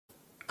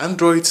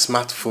Android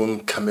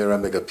smartphone camera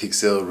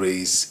megapixel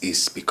race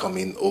is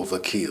becoming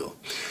overkill.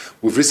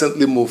 We've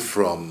recently moved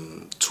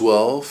from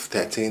 12,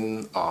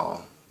 13,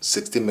 or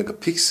 16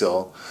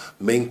 megapixel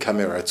main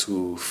camera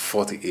to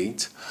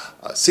 48,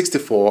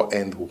 64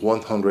 and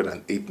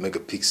 108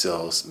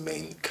 megapixels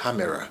main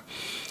camera.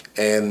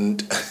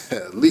 And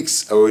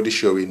leaks are already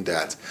showing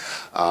that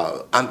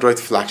Android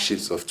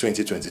flagships of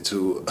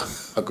 2022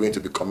 are going to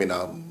be coming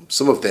out,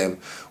 some of them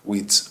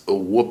with a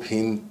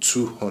whopping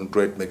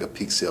 200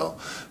 megapixel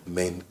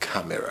main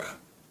camera.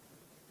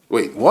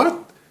 Wait,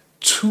 what?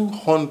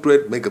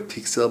 200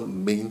 megapixel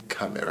main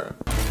camera?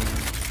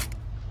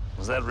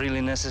 Was that really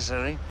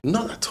necessary?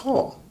 Not at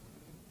all.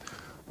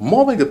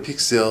 More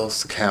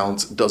megapixels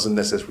count doesn't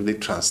necessarily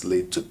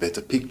translate to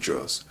better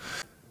pictures.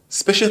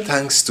 Special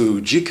thanks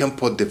to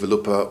Gcam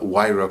developer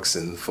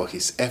Wyroczen for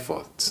his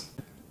efforts.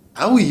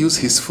 I will use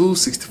his full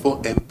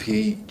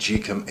 64MP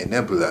Gcam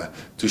Enabler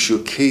to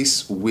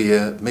showcase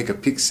where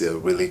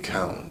megapixel really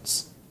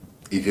counts.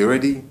 If you're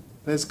ready,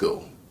 let's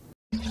go.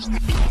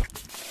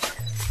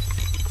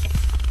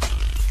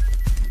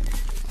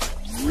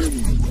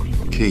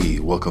 Okay,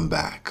 welcome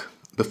back.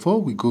 Before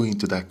we go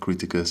into that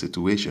critical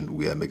situation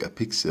where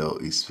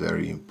megapixel is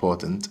very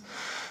important,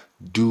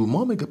 do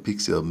more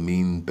megapixel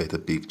mean better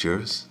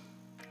pictures?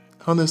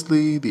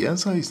 Honestly, the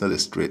answer is not a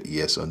straight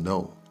yes or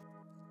no.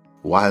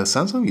 While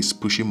Samsung is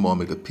pushing more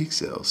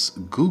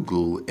megapixels,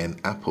 Google and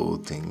Apple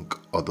think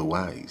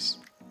otherwise.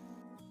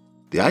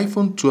 The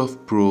iPhone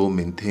 12 Pro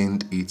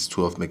maintained its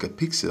 12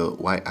 megapixel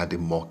while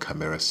adding more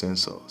camera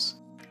sensors.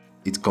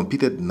 It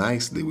competed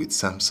nicely with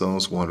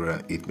Samsung's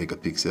 108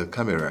 megapixel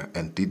camera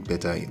and did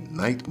better in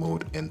night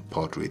mode and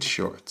portrait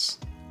shots.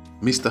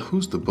 Mr.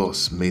 Who's the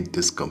Boss made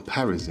this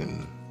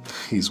comparison.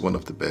 He's one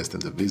of the best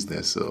in the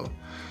business, so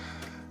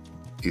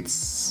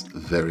it's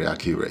very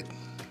accurate.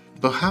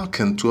 But how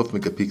can 12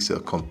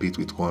 megapixel compete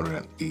with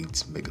 108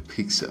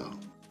 megapixel?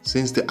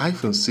 Since the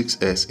iPhone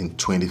 6s in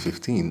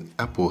 2015,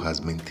 Apple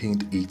has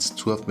maintained its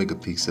 12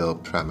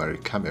 megapixel primary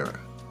camera.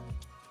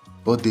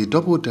 But they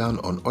double down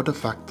on other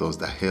factors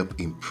that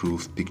help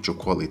improve picture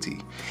quality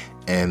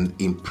and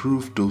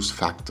improve those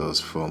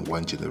factors from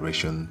one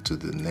generation to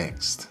the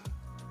next.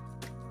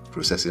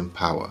 Processing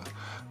power,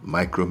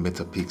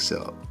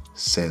 micro-megapixel,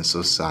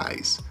 sensor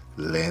size,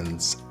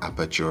 lens,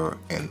 aperture,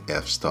 and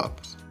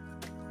f-stops.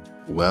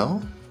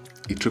 Well,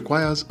 it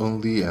requires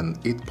only an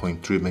 8.3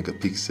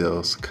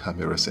 megapixels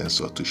camera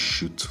sensor to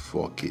shoot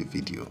 4K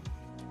video.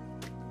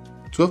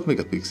 12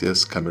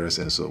 megapixels camera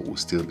sensor will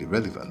still be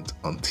relevant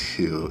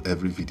until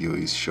every video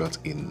is shot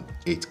in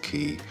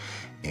 8K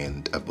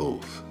and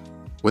above.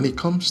 When it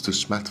comes to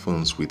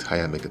smartphones with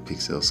higher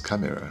megapixels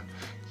camera,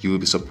 you will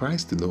be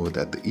surprised to know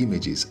that the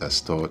images are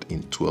stored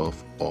in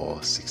 12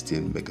 or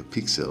 16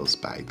 megapixels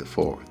by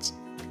default.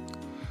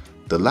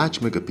 The large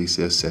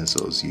megapixel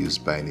sensors use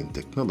binding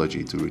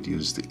technology to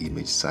reduce the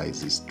image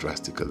sizes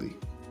drastically.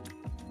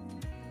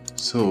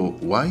 So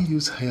why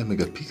use higher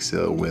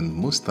megapixel when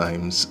most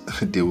times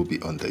they will be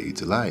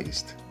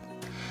underutilized?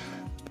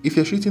 If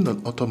you're shooting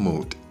on auto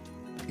mode,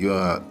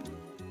 your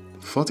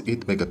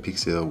 48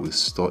 megapixel will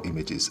store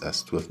images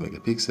as 12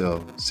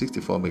 megapixel,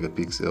 64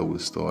 megapixel will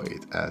store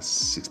it as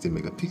 16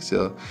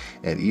 megapixel,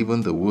 and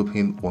even the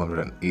whopping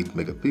 108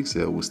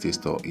 megapixel will still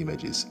store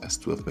images as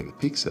 12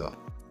 megapixel.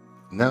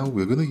 Now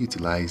we're going to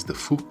utilize the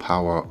full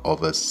power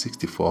of a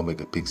 64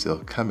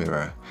 megapixel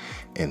camera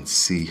and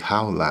see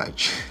how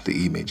large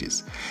the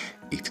images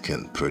it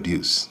can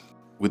produce.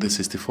 With the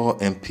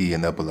 64MP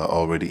enabler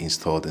already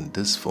installed in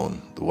this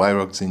phone, the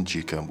Wyroczen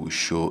Gcam will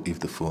show if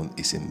the phone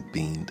is in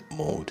beamed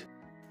mode.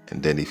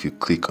 And then if you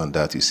click on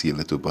that, you see a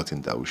little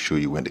button that will show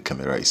you when the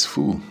camera is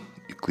full.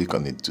 You click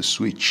on it to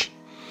switch.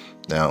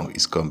 Now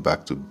it's come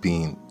back to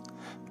beamed.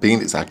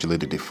 Beamed is actually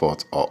the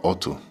default or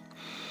auto.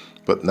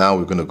 But now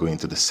we're going to go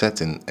into the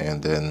setting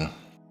and then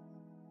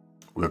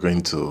we're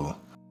going to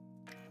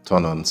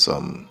turn on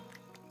some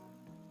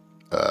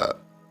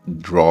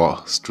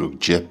RAW stroke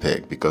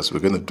JPEG because we're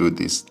going to do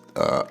this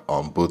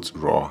on both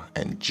RAW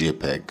and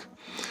JPEG.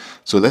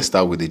 So let's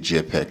start with the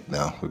JPEG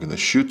now. We're going to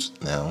shoot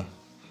now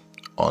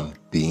on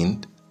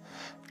beamed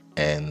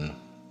and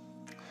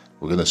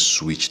we're going to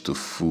switch to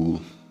full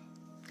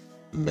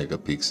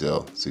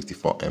megapixel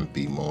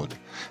 64MP mode.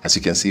 As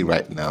you can see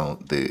right now,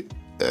 the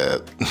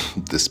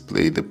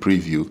display, the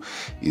preview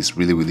is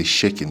really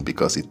shaking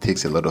because it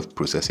takes a lot of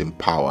processing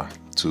power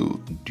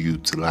to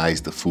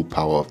utilize the full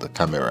power of the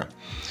camera.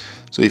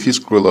 So if you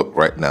scroll up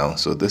right now,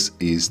 so this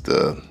is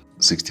the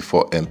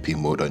 64MP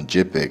mode on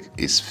JPEG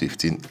is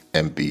 15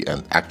 MB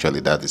and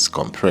actually that is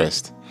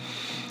compressed.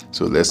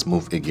 So let's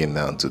move again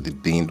now to the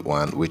beamed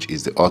one, which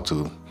is the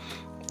auto,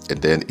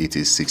 and then it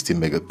is 16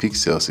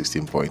 megapixel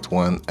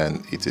 16.1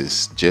 and it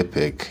is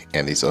JPEG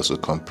and it's also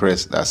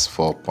compressed. That's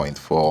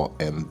 4.4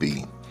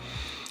 MB.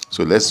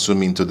 So let's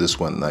zoom into this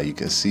one now. You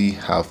can see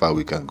how far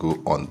we can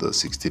go on the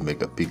 60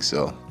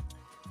 megapixel,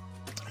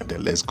 and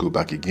then let's go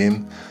back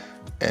again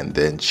and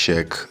then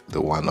check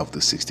the one of the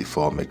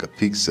 64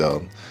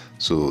 megapixel.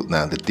 So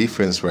now the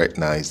difference right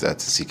now is that,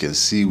 as you can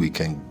see, we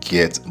can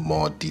get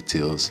more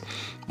details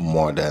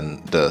more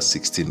than the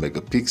 16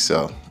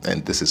 megapixel,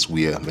 and this is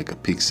where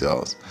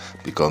megapixels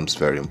becomes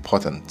very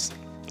important.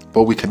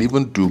 But we can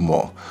even do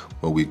more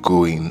when we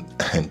go in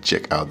and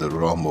check out the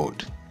raw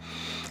mode.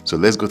 So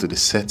let's go to the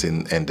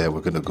setting, and then we're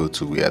going to go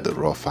to where the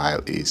raw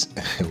file is.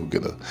 We're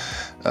going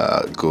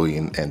to go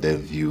in and then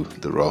view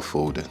the raw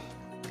folder.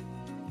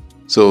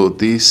 So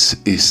this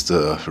is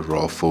the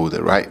raw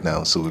folder right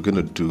now. So we're going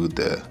to do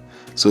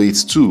so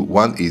it's two.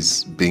 One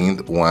is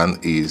binned, one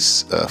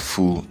is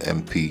full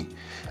MP,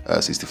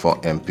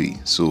 64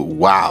 MP. So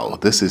wow,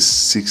 this is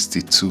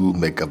 62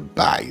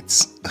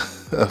 megabytes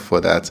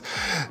for that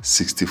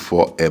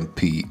 64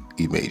 MP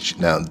image.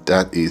 Now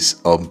that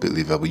is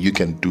unbelievable. You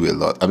can do a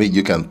lot. I mean,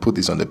 you can put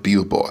this on the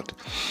billboard.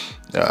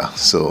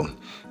 So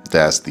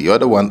that's the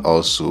other one.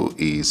 Also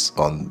is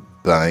on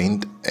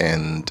bind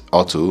and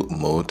auto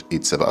mode.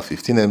 It's about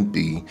 15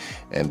 MB,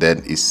 and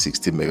then it's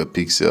 60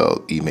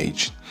 megapixel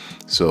image.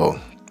 So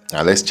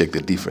now let's check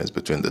the difference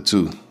between the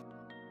two.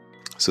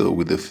 So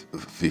with the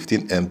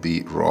 15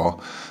 MB raw,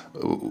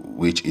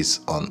 which is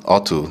on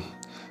auto,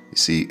 you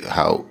see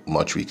how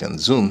much we can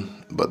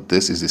zoom, but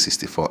this is the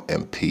 64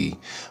 MP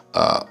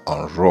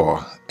on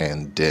raw,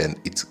 and then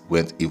it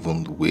went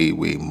even way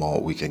more.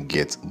 We can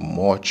get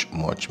much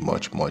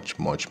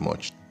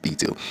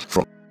detail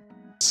from.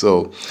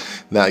 So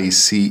now you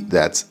see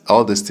that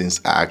all these things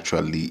are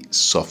actually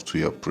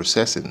software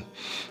processing.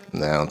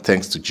 Now,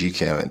 thanks to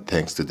Gcam and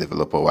thanks to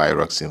developer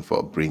Wyroczen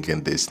for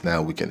bringing this,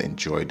 now we can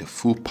enjoy the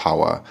full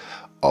power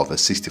of a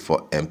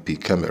 64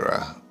 MP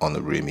camera on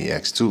the Realme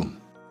X2.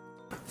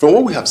 From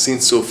what we have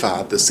seen so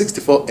far, the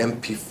 64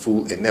 MP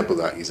Full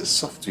Enabler is a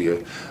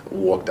software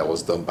work that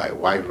was done by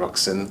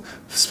Wyroczen.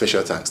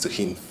 Special thanks to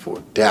him for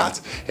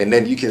that. And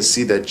then you can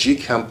see that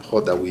Gcam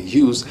port that we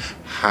use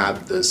had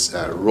this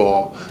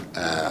raw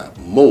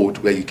mode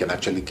where you can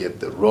actually get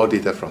the raw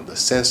data from the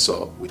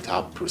sensor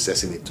without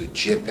processing it to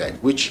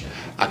JPEG, which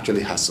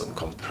actually has some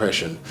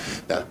compression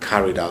that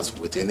carried out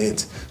within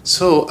it.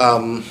 So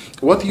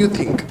what do you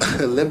think?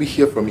 Let me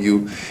hear from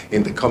you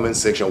in the comment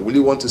section. Will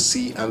you want to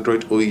see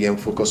Android OEM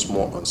focus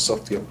more on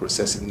software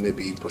processing,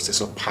 maybe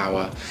processor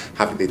power,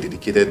 having a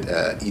dedicated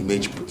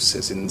image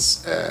processing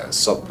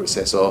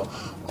sub-processor,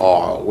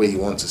 or where you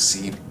want to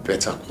see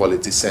better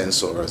quality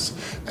sensors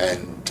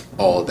and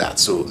all that?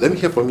 So let me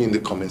hear from you in the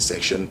comment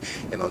section,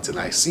 and until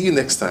I see you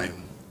next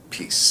time,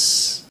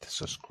 peace.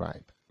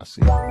 Subscribe. I'll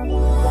see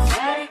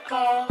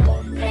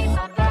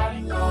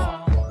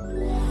you.